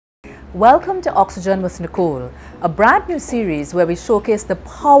Welcome to Oxygen with Nicole, a brand new series where we showcase the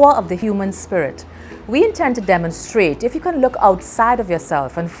power of the human spirit. We intend to demonstrate if you can look outside of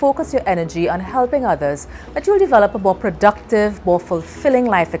yourself and focus your energy on helping others, that you'll develop a more productive, more fulfilling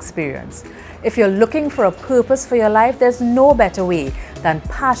life experience. If you're looking for a purpose for your life, there's no better way than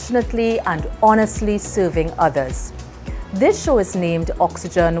passionately and honestly serving others. This show is named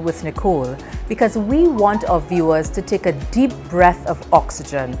Oxygen with Nicole because we want our viewers to take a deep breath of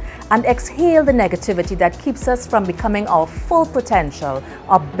oxygen and exhale the negativity that keeps us from becoming our full potential,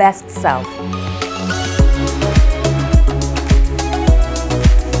 our best self.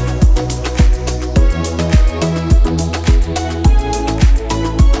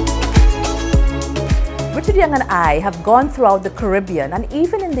 Richard Young and I have gone throughout the Caribbean and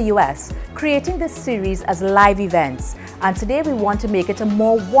even in the US, creating this series as live events. And today we want to make it a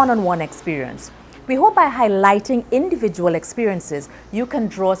more one-on-one experience. We hope by highlighting individual experiences, you can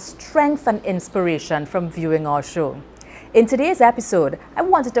draw strength and inspiration from viewing our show. In today's episode, I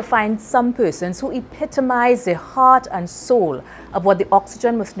wanted to find some persons who epitomize the heart and soul of what the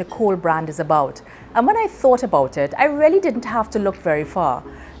Oxygen with Nicole brand is about. And when I thought about it, I really didn't have to look very far,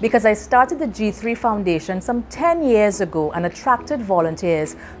 because I started the GIII Foundation some 10 years ago and attracted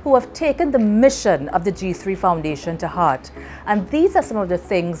volunteers who have taken the mission of the GIII Foundation to heart. And these are some of the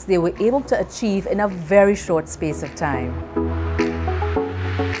things they were able to achieve in a very short space of time.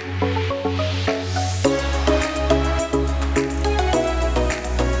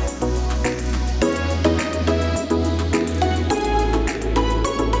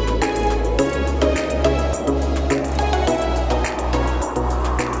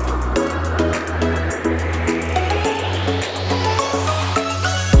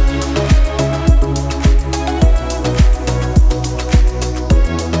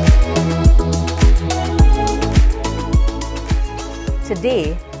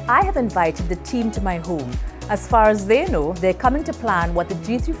 Today, I have invited the team to my home. As far as they know, they're coming to plan what the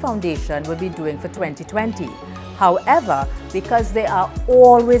GIII Foundation will be doing for 2020. However, because they are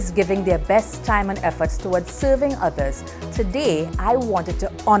always giving their best time and efforts towards serving others, today I wanted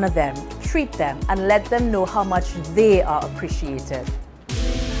to honor them, treat them, and let them know how much they are appreciated.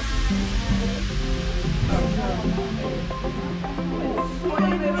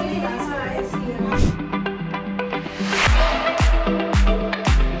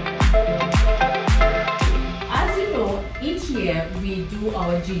 We do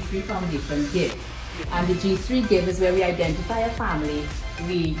our GIII Foundation Give, and the GIII Give is where we identify a family.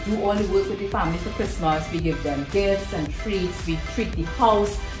 We do all the work with the family for Christmas. We give them gifts and treats. We treat the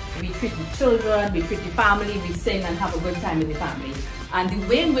house, we treat the children, we treat the family, we sing and have a good time with the family. And the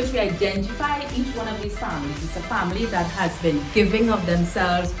way in which we identify each one of these families is a family that has been giving of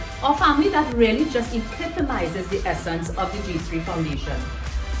themselves, or family that really just epitomizes the essence of the GIII Foundation.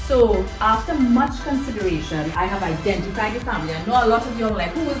 So after much consideration, I have identified the family. I know a lot of you are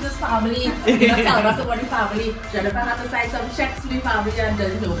like, who is this family? You're not telling us about the family. Jennifer had to sign some checks for the family, and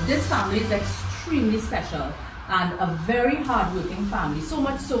this family is extremely special and a very hard-working family. So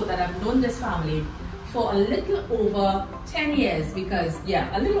much so that I've known this family for a little over 10 years, because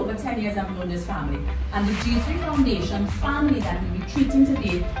a little over 10 years I've known this family. And the GIII Foundation family that we'll be treating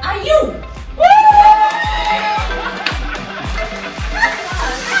today are you!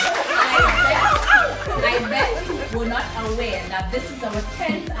 I bet you were not aware that this is our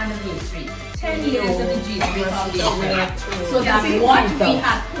 10th anniversary, 10 years of the GIII Foundation. So that what we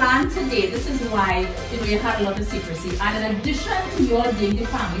had planned today, this is why we had a lot of secrecy. And in addition to you all being the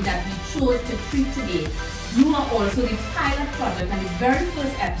family that we chose to treat today, you are also the pilot project and the very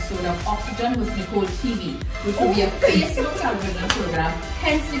first episode of Oxygen with Nicole TV, which will be a Facebook television program,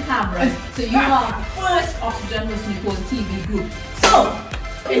 hence the cameras. So you are our first Oxygen with Nicole TV group. So,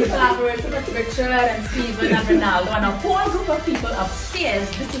 in collaboration with Richard and Stephen and Ronaldo and a whole group of people upstairs,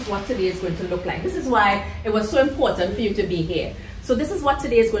 this is what today is going to look like. This is why it was so important for you to be here. So this is what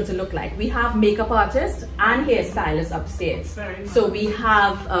today is going to look like. We have makeup artists and hairstylists upstairs. So we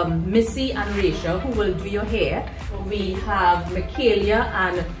have Missy and Rachel who will do your hair. We have Michaela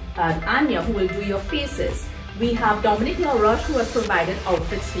and Anya who will do your faces. We have Dominic LaRoche who has provided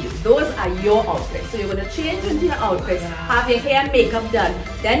outfits for you. Those are your outfits. So you're going to change into your outfits, have your hair and makeup done.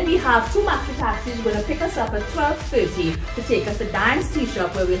 Then we have two maxi taxis who are going to pick us up at 12:30 to take us to Diane's Tea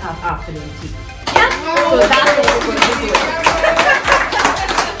Shop where we'll have afternoon tea. Yeah? So that's what we're going to do.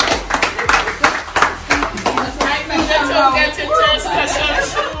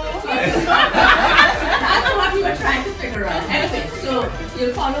 That's what we were trying to figure out. Anyway, so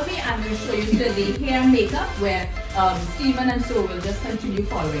you'll follow me and we'll show you to the hair and makeup where Stephen and so will just continue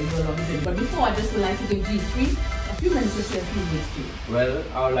following you along the journey. But before, I just would like to give GIII a humans to say a few words to you? Well,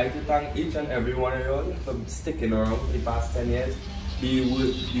 I would like to thank each and every one of you for sticking around for the past 10 years. The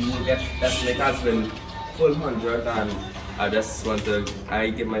work that has been full 100, and I just want to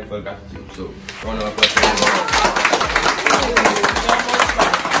give my full gratitude. So, round of applause.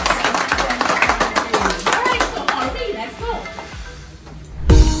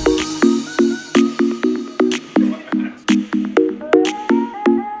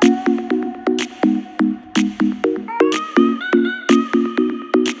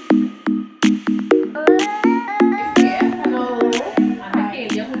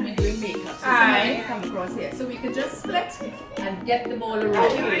 Get the ball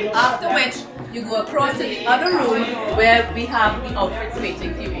rolling. After which you go across to the other room where we have the outfits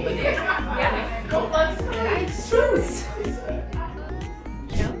waiting for you over there. Nice shoes.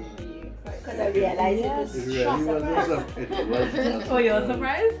 Because I realized it was Oh, you're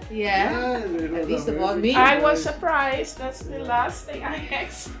surprised? Yeah. At least about me. I was surprised. That's the last thing I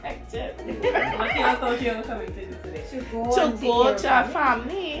expected. I thought you were coming to do today. To go to a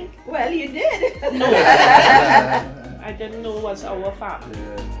family. Well, you did. No. I didn't know it was our family.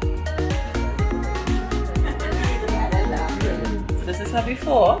 So this is her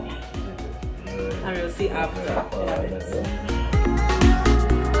before, and we'll see after.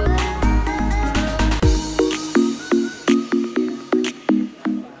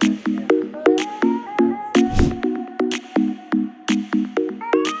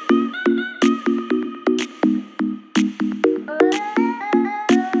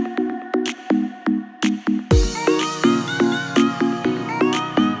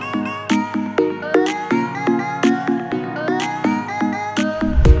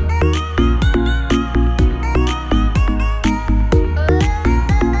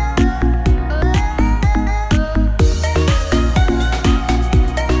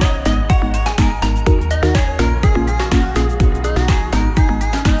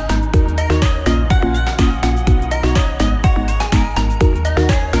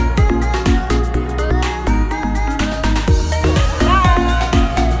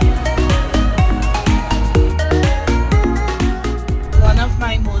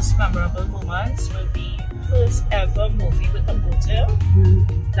 Ever movie with a motive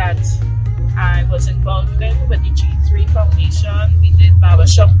that I was involved in with the GIII Foundation. We did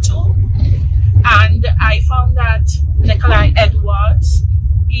Barbershop 2, and I found that Nicole Edwards,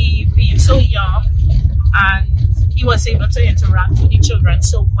 he being so young and he was able to interact with the children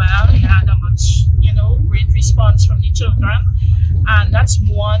so well. He had a much, great response from the children, and that's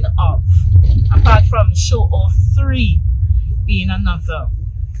one of, apart from show of 3 being another.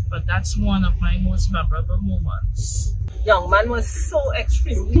 But that's one of my most memorable moments. Young man was so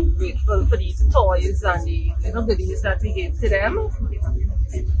extremely grateful for these toys and the goodies that we gave to them.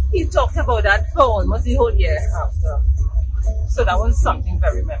 He talked about that for almost the whole year after. So that was something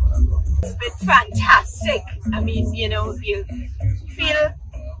very memorable. It's been fantastic. I mean, you feel,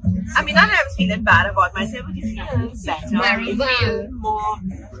 I mean, not that I was feeling bad about myself, but you feel better. You feel more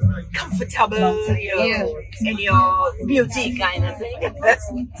comfortable, in your beauty kind of thing.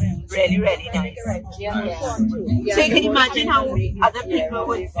 Really, really nice. So you can imagine how other people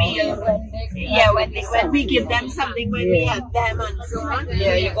would feel, when we give them something, when we help them and so on.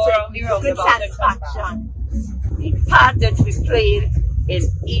 Yeah, you go good satisfaction. The part that we played in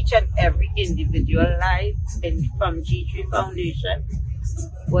each and every individual life from GIII Foundation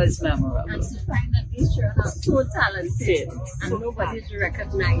was memorable. And to find that these children are so talented and nobody's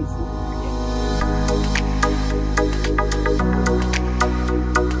recognizing.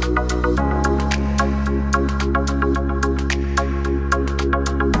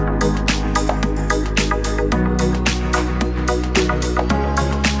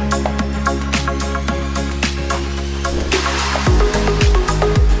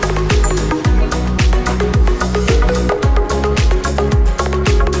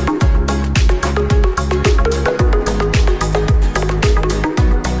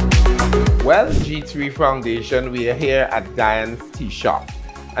 Well, GIII Foundation, we are here at Diane's Tea Shop.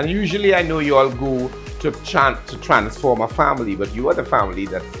 And usually I know you all go to transform a family, but you are the family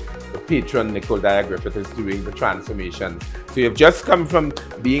that the patron Nicole Griffith is doing the transformation. So you've just come from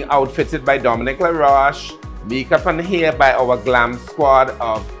being outfitted by Dominic LaRoche, makeup and hair by our glam squad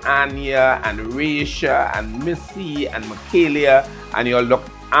of Anya and Raisha and Missy and Michaelia, and you all look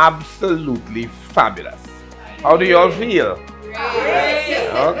absolutely fabulous. How do you all feel?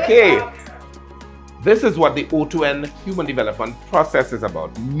 Okay. This is what the O2N human development process is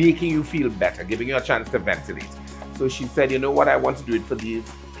about, making you feel better, giving you a chance to ventilate. So she said, you know what, I want to do it for these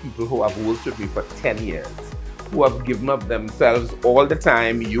people who have worked with me for 10 years. who have given up themselves all the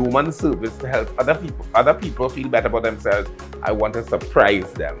time, human service to help other people feel better about themselves, I want to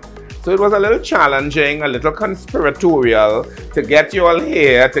surprise them. So it was a little challenging, a little conspiratorial to get you all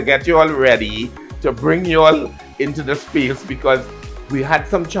here, to get you all ready, to bring you all into the space, because we had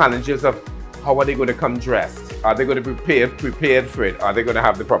some challenges of how are they going to come dressed? Are they going to be prepared for it? Are they going to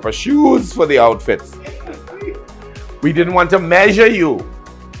have the proper shoes for the outfits? We didn't want to measure you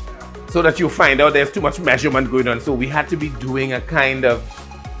so that you find out there's too much measurement going on. So we had to be doing a kind of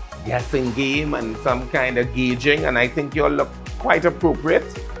guessing game and some kind of gauging, and I think you all look quite appropriate.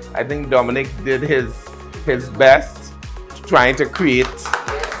 I think Dominic did his best trying to create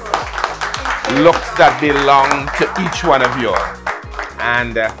looks that belong to each one of you all.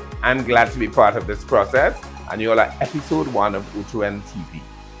 And I'm glad to be part of this process, and you all are episode 1 of O2N TV.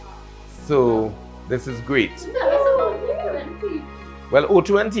 So this is great. Well,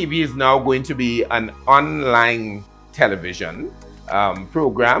 O2N TV is now going to be an online television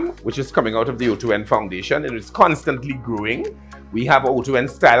program which is coming out of the O2N Foundation, and it's constantly growing. We have O2N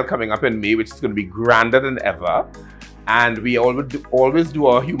Style coming up in May, which is going to be grander than ever. And we always do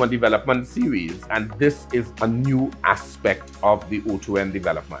our human development series, and this is a new aspect of the O2N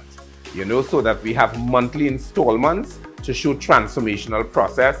development. You know, so that we have monthly installments to show transformational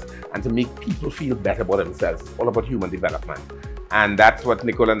process and to make people feel better about themselves. It's all about human development. And that's what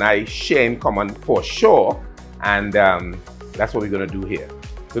Nicole and I share in common for sure. And that's what we're going to do here.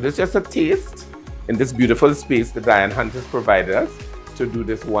 So this is just a taste in this beautiful space that Diane Hunt has provided us to do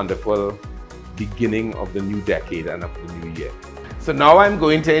this wonderful beginning of the new decade and of the new year. So now I'm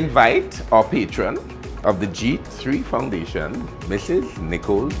going to invite our patron of the GIII Foundation, Mrs.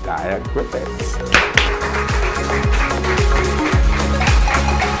 Nicole T.V.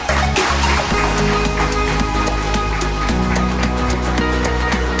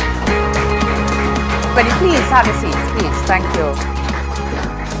 Everybody, please have a seat, please. Thank you.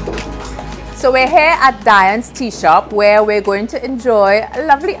 So we're here at Diane's Tea Shop, where we're going to enjoy a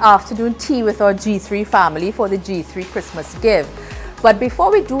lovely afternoon tea with our GIII family for the GIII Christmas Give. But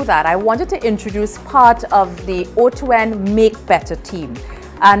before we do that, I wanted to introduce part of the O2N Make Better team.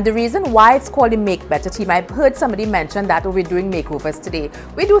 And the reason why it's called the Make Better team, I've heard somebody mention that we're doing makeovers today.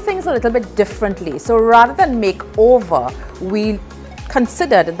 We do things a little bit differently. So rather than make over, we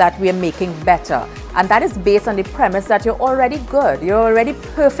considered that we are making better. And that is based on the premise that you're already good, you're already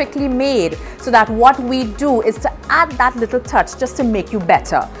perfectly made, so that what we do is to add that little touch just to make you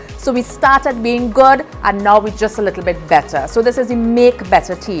better. So we started being good, and now we're just a little bit better. So this is the Make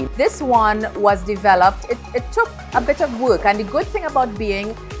Better team. This one was developed, it took a bit of work, and the good thing about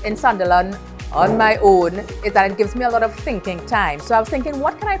being in Sunderland on my own is that it gives me a lot of thinking time. So I was thinking,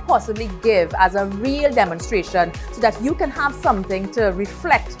 what can I possibly give as a real demonstration so that you can have something to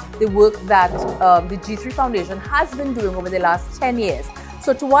reflect the work that the GIII Foundation has been doing over the last 10 years.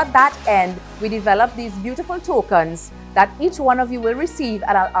 So toward that end, we developed these beautiful tokens that each one of you will receive,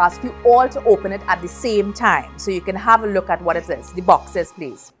 and I'll ask you all to open it at the same time so you can have a look at what it is. The boxes,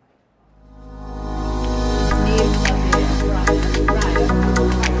 please.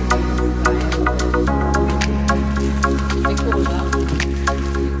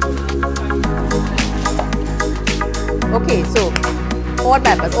 Okay, so all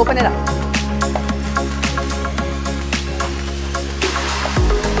members, open it up.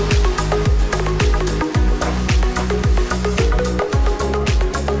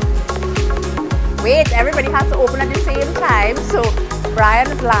 Wait, everybody has to open at the same time. So Brian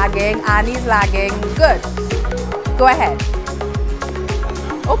is lagging, Annie's lagging. Good. Go ahead.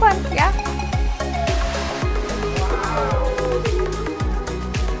 Open, yeah.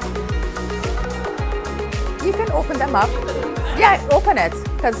 You can open them up. Yeah, open it.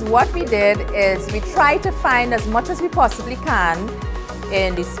 Because what we did is we tried to find as much as we possibly can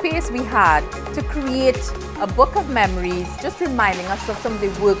in the space we had to create a book of memories, just reminding us of some of the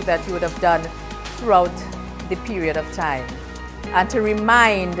work that you would have done throughout the period of time. And to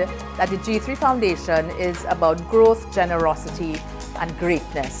remind that the GIII Foundation is about growth, generosity, and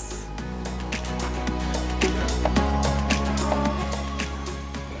greatness.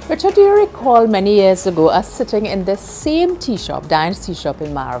 Richard, do you recall many years ago us sitting in this same tea shop, Diane's Tea Shop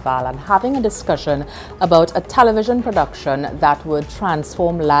in Maraval, and having a discussion about a television production that would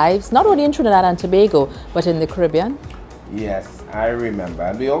transform lives, not only in Trinidad and Tobago, but in the Caribbean? Yes, I remember.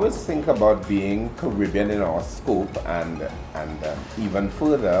 And we always think about being Caribbean in our scope and even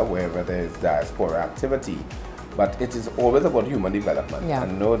further wherever there is diaspora activity. But it is always about human development. Yeah.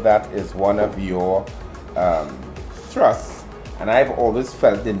 And know that is one of your thrusts. And I've always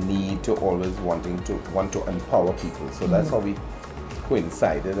felt the need to always want to empower people. So that's how we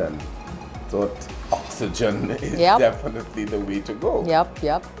coincided and thought oxygen is Yep. definitely the way to go.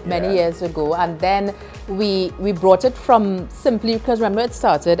 Yep. Many years ago. And then we brought it from simply, because remember it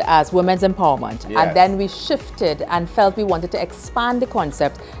started as women's empowerment. Yes. And then we shifted and felt we wanted to expand the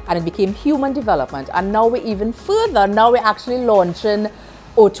concept, and it became human development. And now we're even further. Now we're actually launching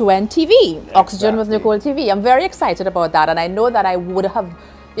O2N TV, Oxygen with Nicole TV. I'm very excited about that. And I know that I would have,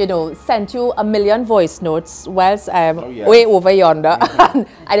 you know, sent you a million voice notes whilst I'm way over yonder and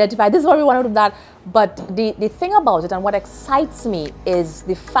identify this is what we want to do that. But the thing about it and what excites me is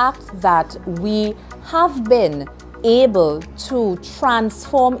the fact that we have been able to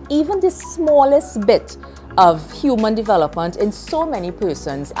transform even the smallest bit of human development in so many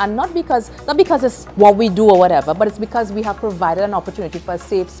persons, and not because it's what we do or whatever, but it's because we have provided an opportunity for a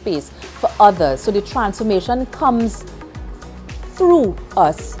safe space for others. So the transformation comes through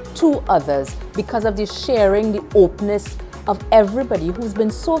us to others because of the sharing, the openness of everybody who's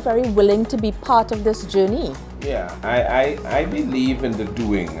been so very willing to be part of this journey. Yeah, I believe in the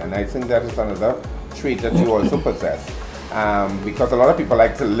doing, and I think that is another trait that you also possess. Because a lot of people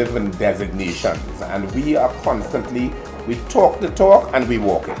like to live in designations, and we are constantly, we talk the talk and we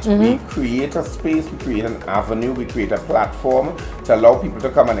walk it. We create a space, we create an avenue, we create a platform to allow people to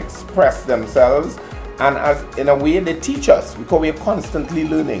come and express themselves. And as in a way they teach us, because we are constantly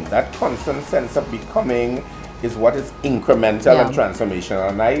learning. That constant sense of becoming is what is incremental and transformational.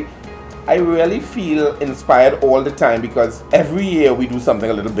 And I really feel inspired all the time, because every year we do something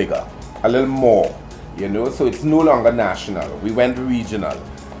a little bigger, a little more, you know. So it's no longer national. We went regional.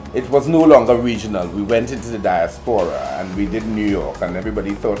 It was no longer regional. We went into the diaspora and we did New York, and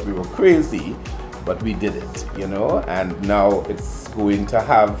everybody thought we were crazy, but we did it, you know. And now it's going to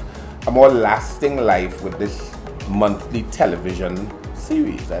have a more lasting life with this monthly television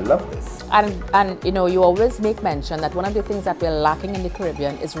series. I love this. And you know, you always make mention that one of the things that we're lacking in the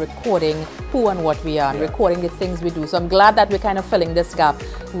Caribbean is recording who and what we are, and recording the things we do. So I'm glad that we're kind of filling this gap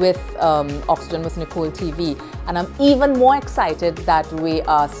with Oxygen with Nicole TV. And I'm even more excited that we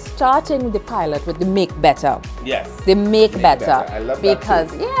are starting the pilot with the Make Better. Yes. The Make Better. I love because,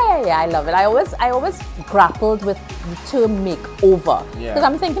 that too. Yeah, I love it. I always grappled with the term makeover. Because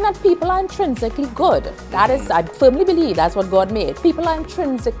I'm thinking that people are intrinsically good. That is, I firmly believe that's what God made. People are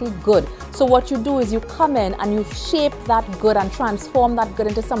intrinsically good. So what you do is you come in and you shape that good and transform that good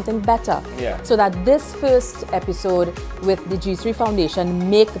into something better. Yeah. So that this first episode with the GIII Foundation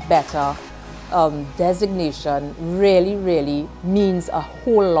Make Better designation really means a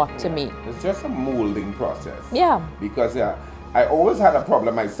whole lot to me. It's just a molding process. Yeah. Because I always had a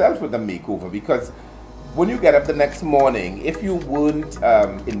problem myself with the makeover, because when you get up the next morning, if you weren't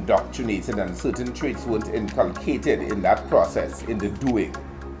indoctrinated and certain traits weren't inculcated in that process, in the doing,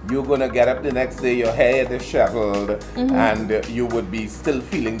 you're gonna get up the next day, your hair disheveled, and you would be still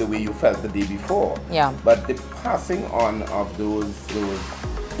feeling the way you felt the day before. Yeah. But the passing on of those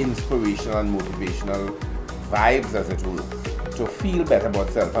inspirational and motivational vibes, as it were, to feel better about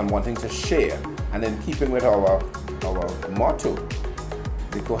self and wanting to share, and in keeping with our motto,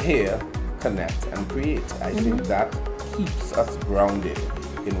 the Cohere, connect and create. I think that keeps us grounded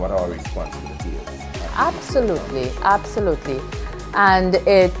in what our responsibility is. Absolutely. And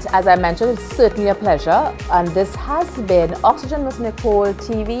it, as I mentioned, it's certainly a pleasure. And this has been Oxygen with Nicole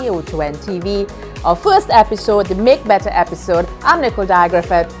TV, O2N TV, our first episode, the Make Better episode. I'm Nicole T.V.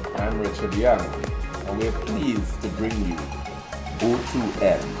 I'm Richard Young, and we're pleased to bring you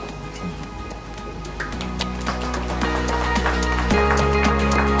O2N.